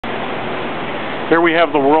Here we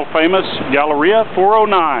have the world famous Galeria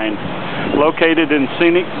 409, located in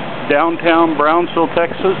scenic downtown Brownsville,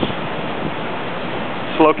 Texas.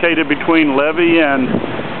 It's located between Levy and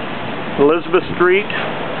Elizabeth Street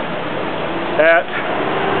at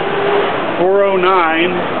 409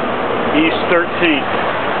 East 13th.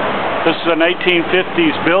 This is an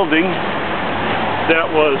 1850s building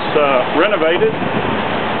that was renovated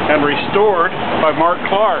and restored by Mark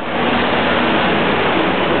Clark.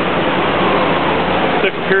 It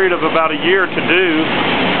took a period of about a year to do,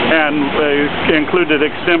 and included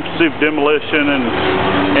extensive demolition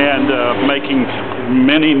and making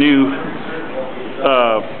many new,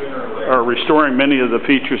 or restoring many of the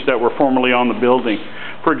features that were formerly on the building.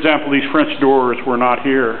 For example, these French doors were not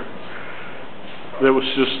here. It was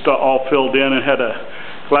just all filled in and had a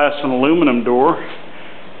glass and aluminum door,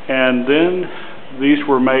 and then these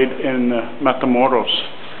were made in Matamoros.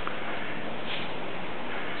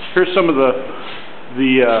 Here's some of the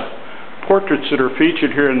portraits that are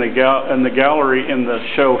featured here in the gallery in the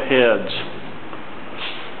show heads.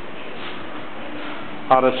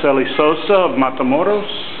 Araceli Sosa of Matamoros,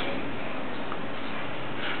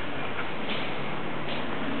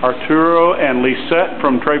 Arturo and Lisette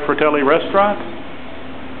from Tre Fratelli Restaurant,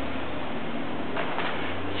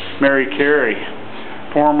 Mary Carey,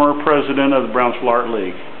 former president of the Brownsville Art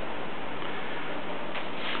League.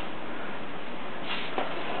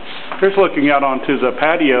 Here's looking out onto the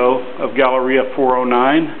patio of Galleria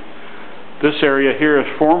 409. This area here is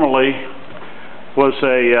formerly was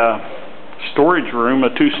a storage room, a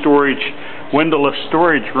two-storage windowless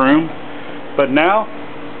storage room, but now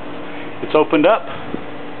it's opened up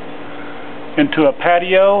into a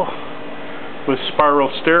patio with spiral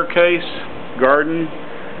staircase, garden,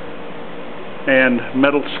 and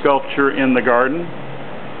metal sculpture in the garden,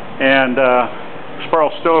 and spiral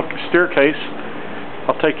staircase.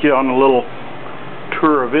 I'll take you on a little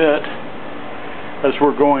tour of it. As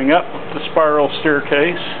we're going up the spiral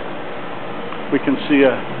staircase, we can see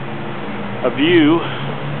a view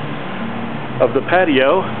of the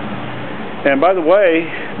patio. And by the way,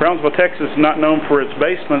 Brownsville, Texas is not known for its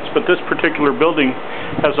basements, but this particular building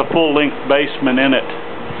has a full-length basement in it.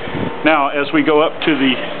 Now, as we go up to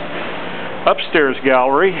the upstairs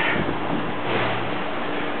gallery,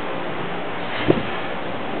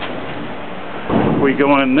 we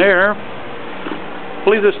go in there. I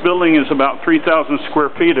believe this building is about 3,000 square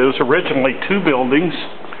feet. It was originally two buildings,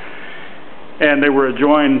 and they were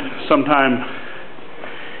adjoined sometime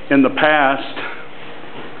in the past,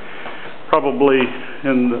 probably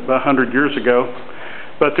in 100 years ago,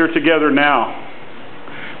 but they're together now.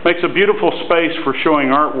 Makes a beautiful space for showing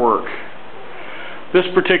artwork. This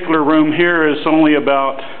particular room here is only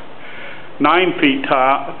about 9 feet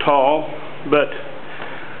tall, but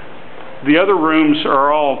the other rooms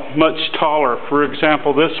are all much taller. For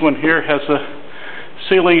example, this one here has a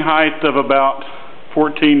ceiling height of about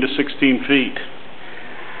 14 to 16 feet.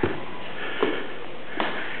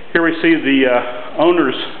 Here we see the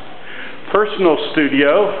owner's personal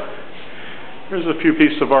studio. There's a few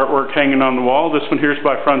pieces of artwork hanging on the wall. This one here is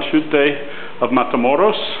by Franchute of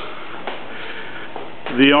Matamoros.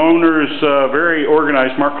 The owner's very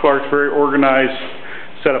organized, Mark Clark's very organized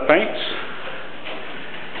set of paints,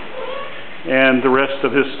 and the rest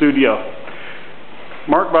of his studio.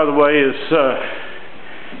 Mark, by the way, is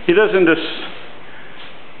he doesn't just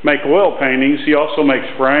make oil paintings, he also makes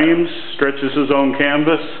frames, stretches his own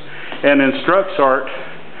canvas, and instructs art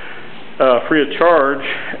free of charge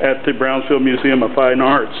at the Brownsville Museum of Fine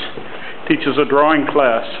Arts. Teaches a drawing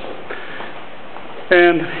class,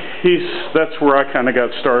 and that's where I kind of got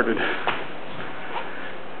started.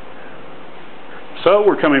 So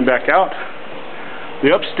we're coming back out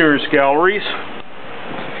the upstairs galleries,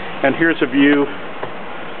 and here's a view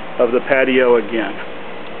of the patio again.